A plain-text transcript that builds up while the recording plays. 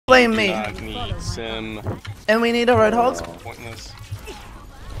blame me. Need Sim. And we need a Roadhog? Pointless.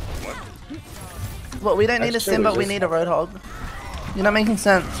 What? Well, we don't need a Sim, but we need a Roadhog. You're not making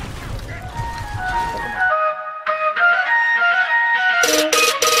sense.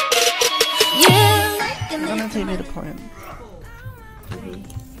 I'm gonna TV the point.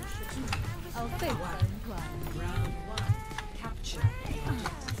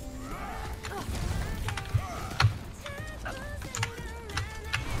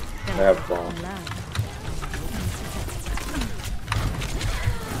 I have bomb.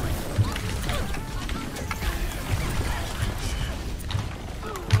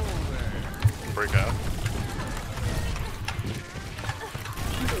 Break out.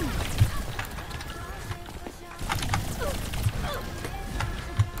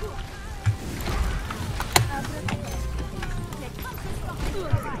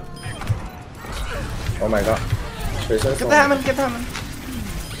 Oh my god. Get the Hammond, get the Hammond.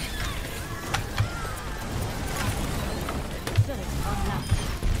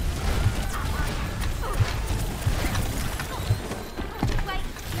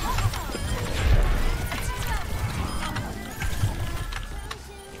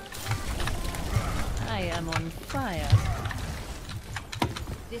 I am on fire.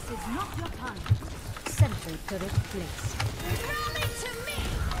 This is not your time. Sentry turret placed. Rally to me!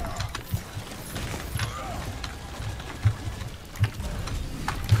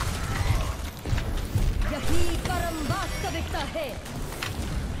 Yahi karam vastavikta hai.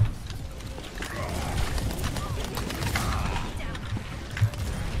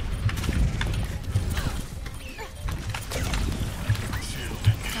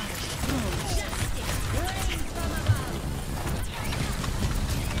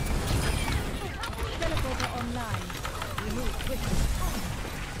 Teleporter online. We move quickly.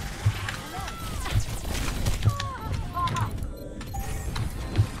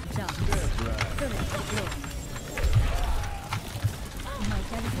 Jump. Turret deployed. My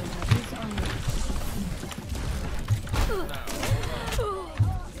teleporter is online.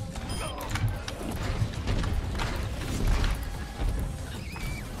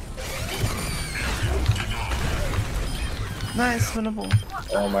 Nice, winnable.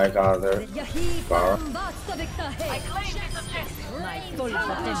 Oh my god, they're Yahi far. karam vastavikta hai. My full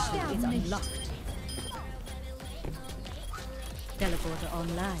potential is unlocked. Teleporter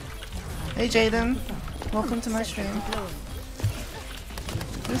online. Hey Jaden, welcome to my stream.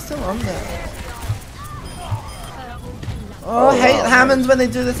 Who's still on there? Oh, I hate Hammonds when they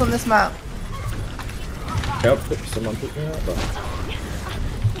do this on this map. Help, someone pick me up.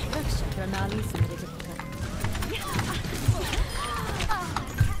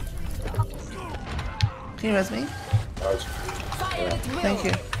 Can you res me? Thank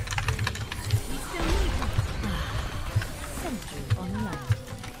you. Sentry online.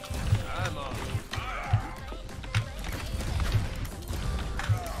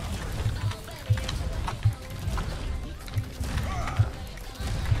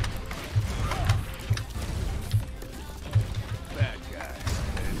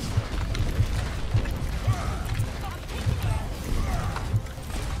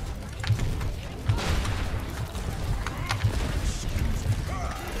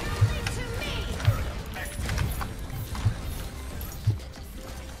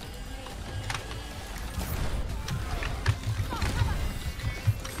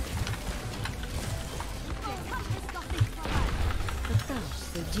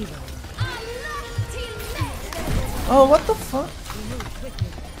 Oh, what the fuck?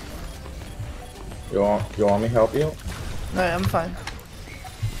 You want me to help you? No, I'm fine.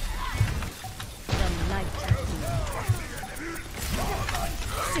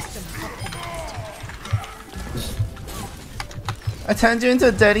 I turned you into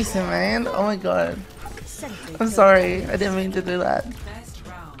a dirty sim, man. Oh my god. I'm sorry. I didn't mean to do that.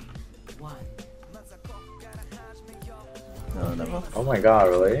 No, never. Oh my god,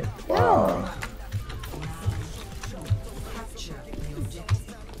 really? Wow. No.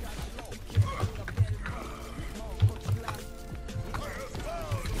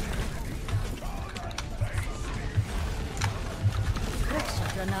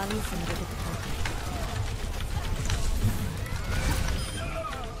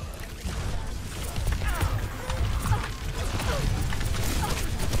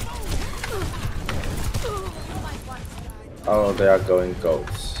 Oh, they are going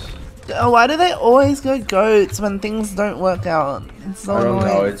goats. Oh, why do they always go goats when things don't work out? It's so I don't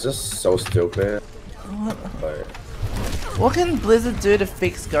annoying. know, it's just so stupid. But What can Blizzard do to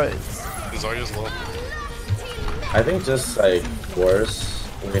fix goats? Is Zarya's low? I think just like worse,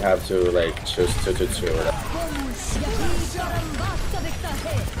 we have to like choose 2 to 2.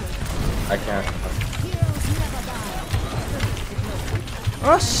 I can't.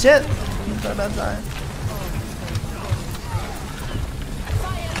 Oh shit! You thought I'd die.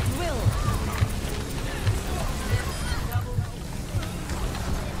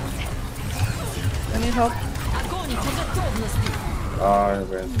 I need help. Oh,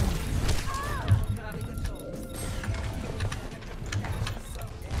 okay.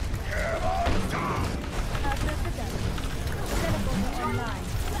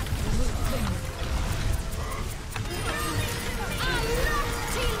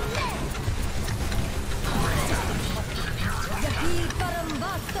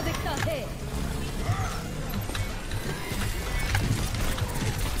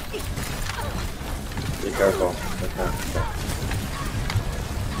 Be careful. Okay.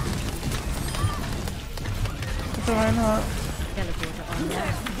 It's a Reinhardt.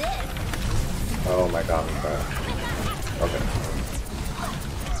 Oh my god, I'm bad. Okay.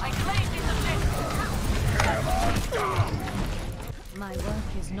 My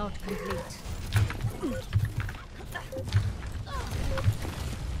work is not complete.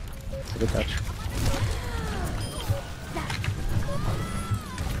 Good touch.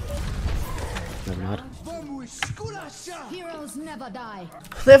 Never mind. Heroes never die.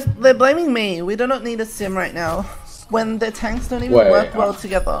 They're blaming me. We do not need a sim right now. When their tanks don't even Wait, work well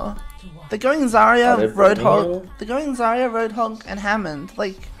together. They're going Are Zarya, they blaming Roadhog. you? They're going Zarya, Roadhog, and Hammond.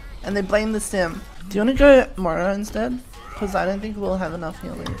 Like, and they blame the sim. Do you want to go Mora instead? Because I don't think we'll have enough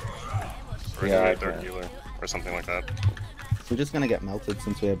healing. Or Yeah, I third can. healer or something like that. We're just gonna get melted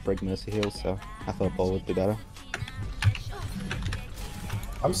since we have Brig Mercy heals, so I thought Ball would be better.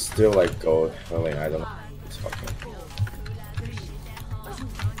 I'm still like gold healing. I don't know. It's fucking.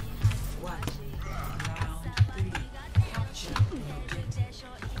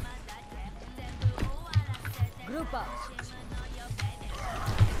 Group up.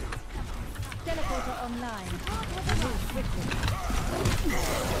 Teleporter online. Move quickly.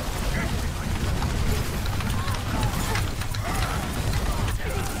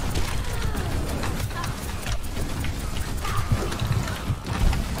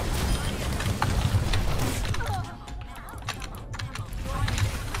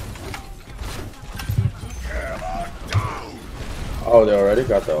 Oh, they already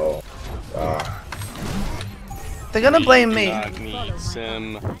got the ult. Ah. They're gonna blame We do me. not need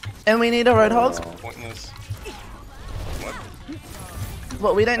sim. And we need a Roadhog. Oh. Pointless. What?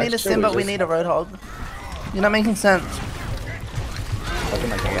 Well, we don't need a Actually, sim, we but we just- need a Roadhog. You're not making sense. I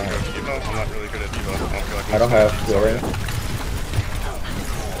think I can lie. Diva? I'm not really good at Diva. I don't feel like I'm I don't have healing.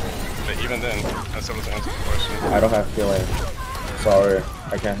 But even then, that still doesn't answer the question. I don't have healing. Sorry,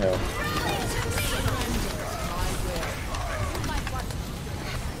 I can't heal.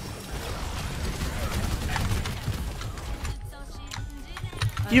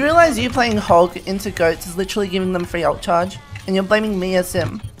 You realize you playing Hog into Goats is literally giving them free ult charge, and you're blaming me as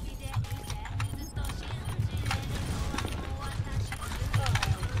sim.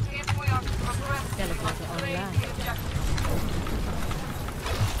 Teleporter online.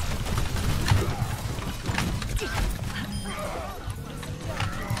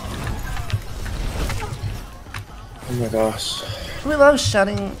 Oh my gosh. We love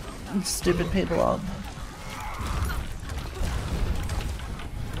shutting stupid people up.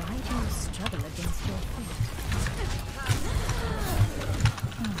 Why do you struggle against your fate?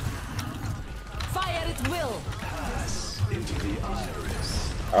 Fire at will.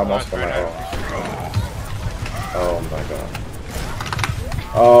 I almost got my ult. Oh my god.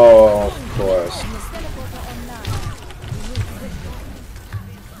 Oh, of course. Teleporter online.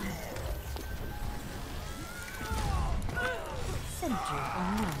 Symmetra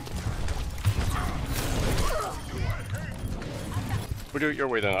online. We'll do it your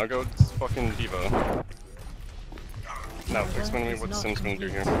way then. I'll go fucking Diva. Now, explain to me what the sim's gonna do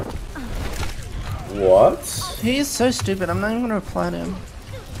here. What? He is so stupid, I'm not even gonna reply to him.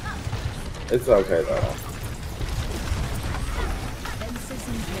 It's okay though. Fences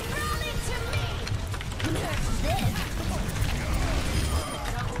in place.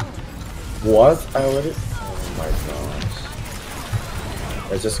 What? I already. Oh my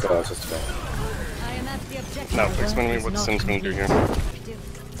gosh. Let's just go. Let's just go. I am at the objective. Now, explain to me what the sim's gonna do here.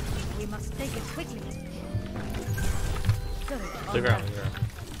 We must take it quickly. Good. Leave her out, leave her out.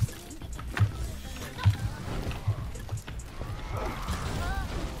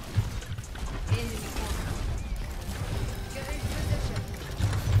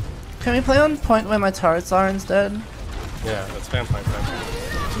 Can we play on point where my turrets are instead? Yeah, that's vampire pressure.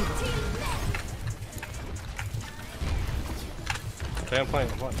 Okay, I'm playing.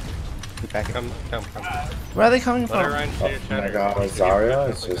 What? Keep back. Come. Where are they coming Let her from? run. Oh my god, Zarya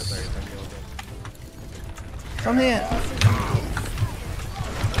is just. Come here.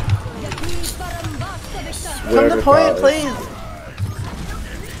 Where Come to the point, hell is- please.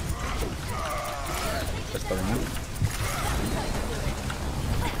 Just going in.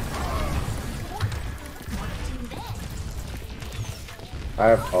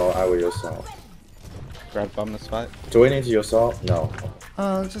 I will use salt. Grab bomb this fight. Do we need to use salt? No.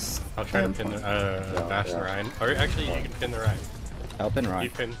 Just. I'll try to pin the bash the yeah. Ryan. Or actually, you can pin the Ryan. Helping You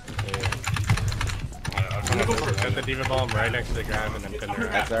right. pin. Yeah. I'll come up, set the Diva Bomb right next to the grab and then pin the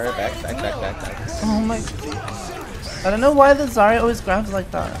Back Ryan. Zarya, back. Oh my. I don't know why the Zarya always grabs like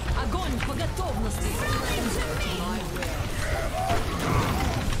that. Огонь по готовности.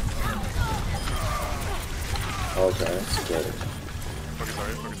 Okay, that's good.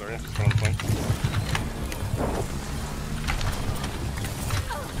 Focus area. Just go on the point.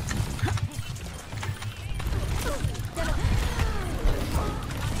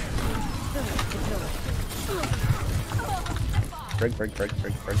 Break.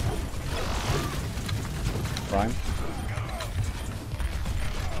 Rhyme.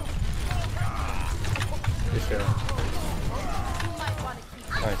 Good show.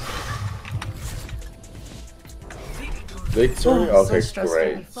 Nice. Victory? Oh, so Okay, stressful.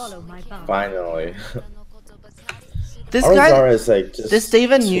 great. Follow my path. Finally. This Our guy. Zara is like just This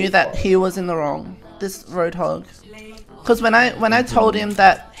Diva too knew that far. he was in the wrong. This Roadhog. Because when I told him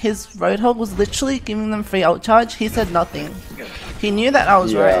that his Roadhog was literally giving them free ult charge, he said nothing. He knew that I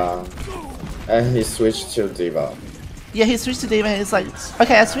was right. Yeah. And he switched to Diva. Yeah, he switched to Diva and he's like,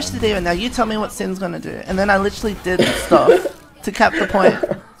 okay, I switched to Diva, now you tell me what Sin's gonna do. And then I literally did stuff to cap the point.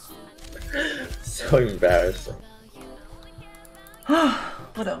 So embarrassing.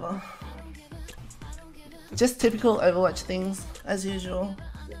 Whatever. Just typical Overwatch things, as usual.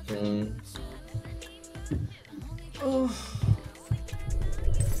 Mm. Oh.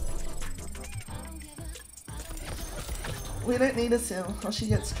 We don't need a Sim, or she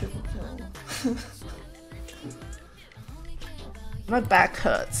gets triple kill. My back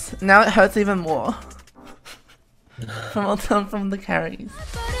hurts. Now it hurts even more. from the carries.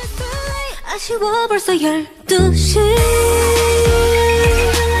 아쉬워 벌써 12시